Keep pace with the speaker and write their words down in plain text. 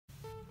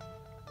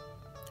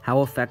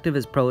How effective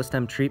is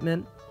Prolistem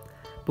treatment?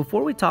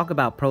 Before we talk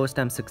about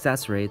Prolistem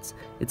success rates,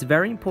 it's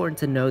very important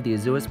to know the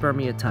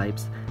Azoospermia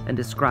types and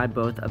describe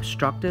both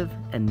obstructive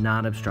and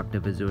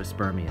non-obstructive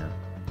Azoospermia.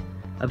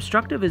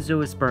 Obstructive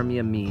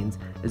Azoospermia means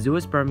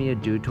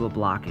Azoospermia due to a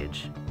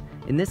blockage.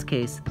 In this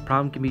case, the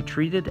problem can be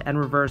treated and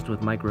reversed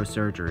with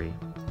microsurgery.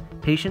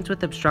 Patients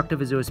with obstructive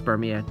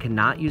Azoospermia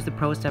cannot use the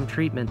Prolistem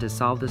treatment to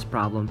solve this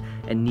problem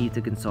and need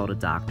to consult a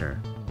doctor.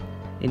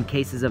 In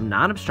cases of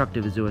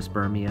non-obstructive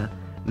Azoospermia,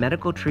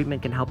 medical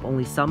treatment can help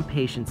only some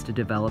patients to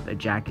develop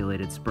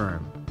ejaculated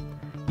sperm.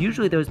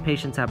 Usually those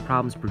patients have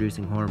problems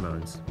producing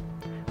hormones.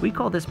 We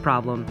call this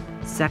problem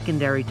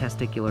secondary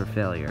testicular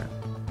failure.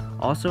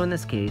 Also in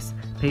this case,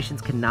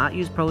 patients cannot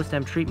use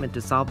Prolistem treatment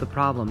to solve the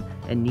problem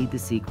and need to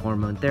seek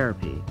hormone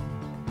therapy.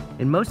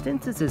 In most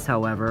instances,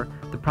 however,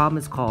 the problem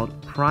is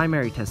called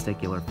primary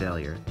testicular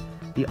failure.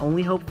 The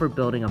only hope for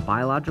building a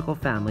biological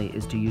family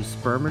is to use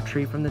sperm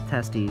retrieved from the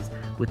testes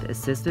with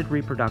assisted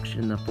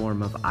reproduction in the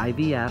form of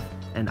IVF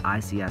and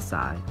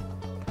ICSI.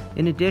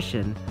 In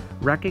addition,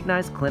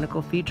 recognized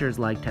clinical features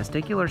like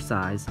testicular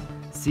size,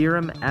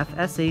 serum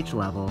FSH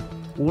level,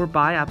 or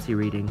biopsy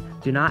reading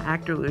do not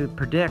accurately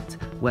predict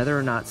whether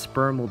or not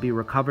sperm will be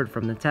recovered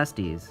from the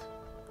testes.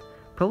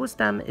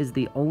 Prolistem is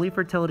the only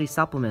fertility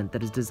supplement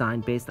that is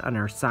designed based on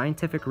our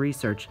scientific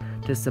research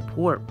to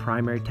support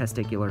primary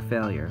testicular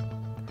failure.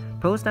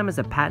 Prolistem is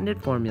a patented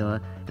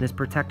formula and is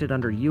protected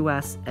under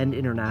U.S. and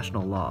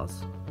international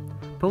laws.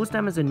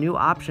 Prolistem is a new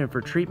option for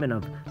treatment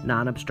of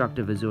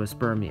non-obstructive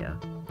Azoospermia.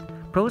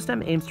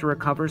 Prolistem aims to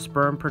recover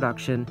sperm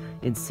production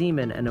in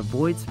semen and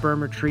avoid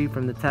sperm retrieved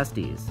from the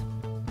testes.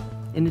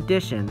 In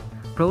addition,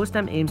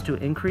 Prolistem aims to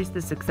increase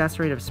the success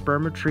rate of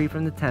sperm retrieved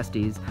from the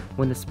testes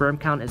when the sperm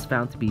count is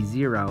found to be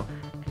 0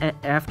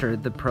 after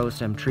the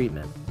Prolistem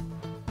treatment.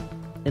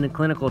 In a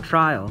clinical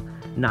trial,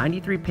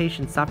 93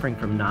 patients suffering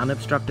from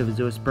non-obstructive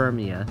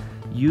Azoospermia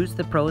used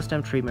the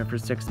Prolistem treatment for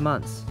 6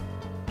 months.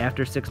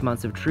 After 6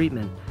 months of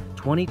treatment,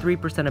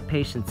 23% of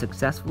patients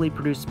successfully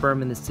produced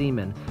sperm in the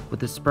semen, with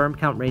the sperm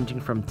count ranging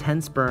from 10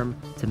 sperm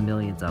to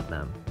millions of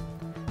them.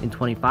 In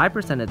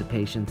 25% of the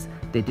patients,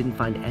 they didn't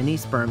find any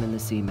sperm in the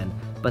semen,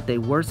 but they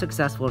were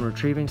successful in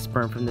retrieving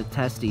sperm from the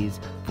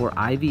testes for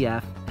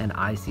IVF and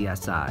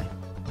ICSI.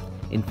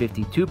 In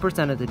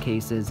 52% of the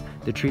cases,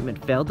 the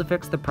treatment failed to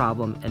fix the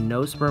problem and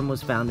no sperm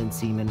was found in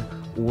semen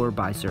or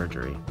by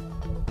surgery.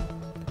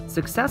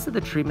 Success of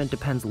the treatment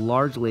depends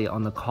largely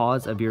on the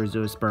cause of your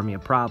Azoospermia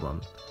problem.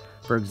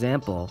 For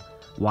example,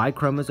 Y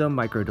chromosome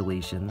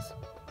microdeletions,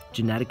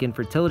 genetic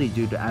infertility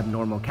due to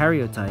abnormal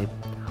karyotype,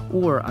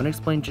 or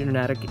unexplained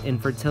genetic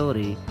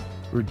infertility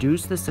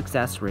reduce the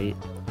success rate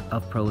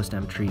of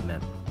Prolistem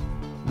treatment.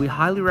 We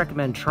highly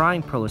recommend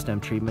trying Prolistem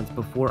treatments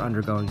before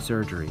undergoing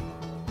surgery.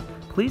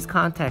 Please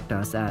contact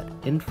us at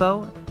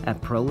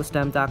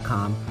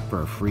info@prolistem.com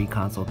for a free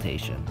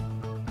consultation.